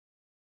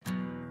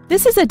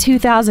This is a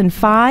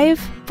 2005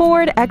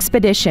 Ford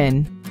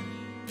Expedition.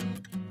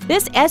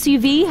 This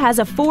SUV has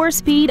a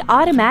 4-speed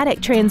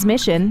automatic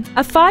transmission,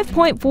 a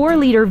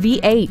 5.4-liter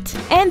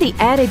V8, and the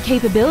added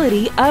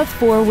capability of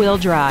 4-wheel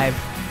drive.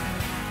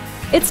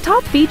 Its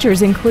top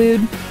features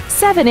include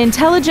 7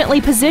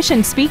 intelligently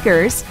positioned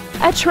speakers,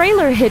 a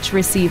trailer hitch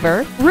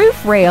receiver,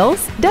 roof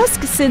rails,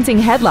 dusk-sensing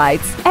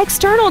headlights,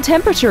 external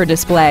temperature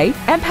display,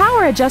 and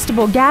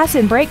power-adjustable gas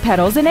and brake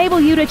pedals enable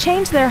you to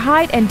change their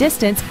height and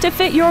distance to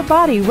fit your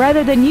body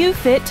rather than you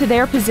fit to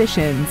their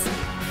positions.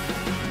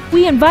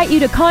 We invite you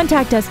to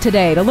contact us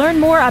today to learn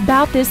more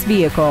about this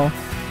vehicle.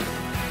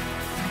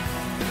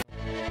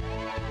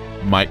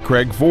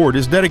 MikeCraigFord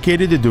is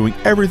dedicated to doing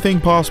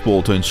everything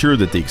possible to ensure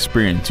that the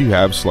experience you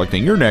have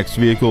selecting your next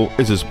vehicle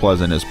is as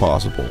pleasant as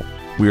possible.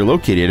 We are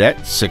located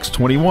at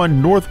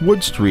 621 North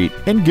Wood Street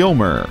in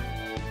Gilmer.